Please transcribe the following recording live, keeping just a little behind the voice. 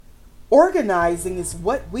Organizing is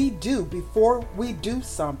what we do before we do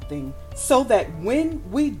something so that when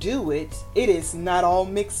we do it, it is not all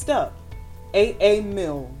mixed up. A.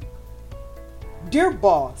 Milne. Dear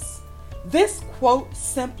boss, this quote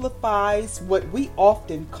simplifies what we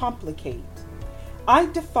often complicate. I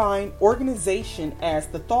define organization as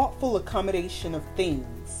the thoughtful accommodation of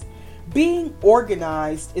things. Being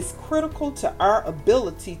organized is critical to our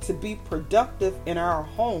ability to be productive in our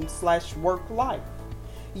home/work life.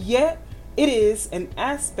 Yet, it is an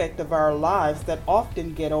aspect of our lives that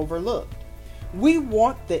often get overlooked. We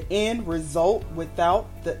want the end result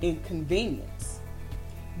without the inconvenience.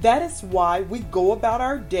 That is why we go about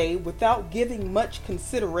our day without giving much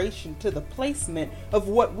consideration to the placement of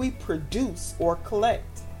what we produce or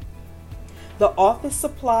collect. The office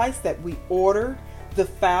supplies that we ordered, the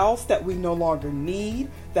files that we no longer need,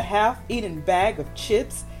 the half-eaten bag of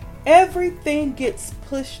chips, everything gets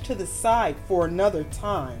pushed to the side for another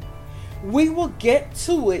time. We will get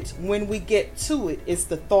to it when we get to it is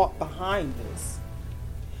the thought behind this.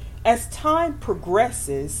 As time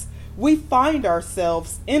progresses, we find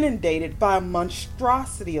ourselves inundated by a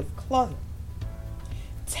monstrosity of clutter.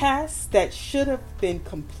 Tasks that should have been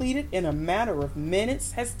completed in a matter of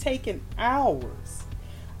minutes has taken hours.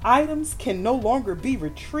 Items can no longer be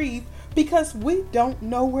retrieved because we don't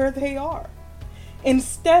know where they are.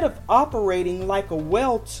 Instead of operating like a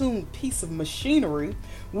well-tuned piece of machinery,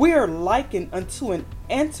 we are likened unto an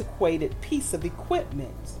antiquated piece of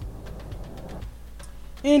equipment.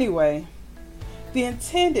 Anyway, the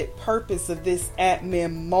intended purpose of this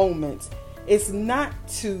admin moment is not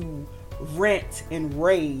to rant and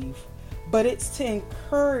rave, but it's to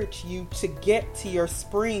encourage you to get to your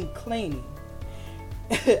spring cleaning.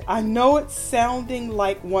 I know it's sounding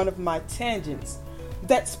like one of my tangents.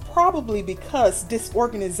 That's probably because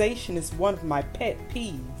disorganization is one of my pet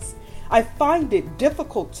peeves. I find it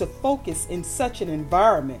difficult to focus in such an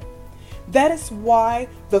environment. That is why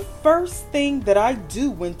the first thing that I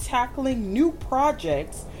do when tackling new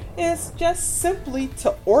projects is just simply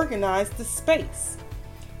to organize the space.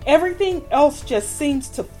 Everything else just seems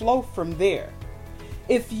to flow from there.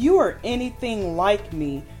 If you are anything like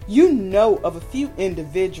me, you know of a few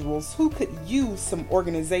individuals who could use some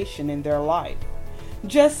organization in their life.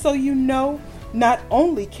 Just so you know, not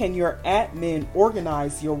only can your admin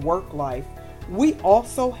organize your work life, we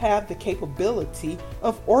also have the capability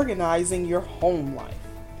of organizing your home life.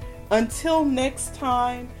 Until next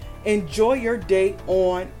time, enjoy your day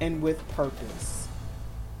on and with purpose.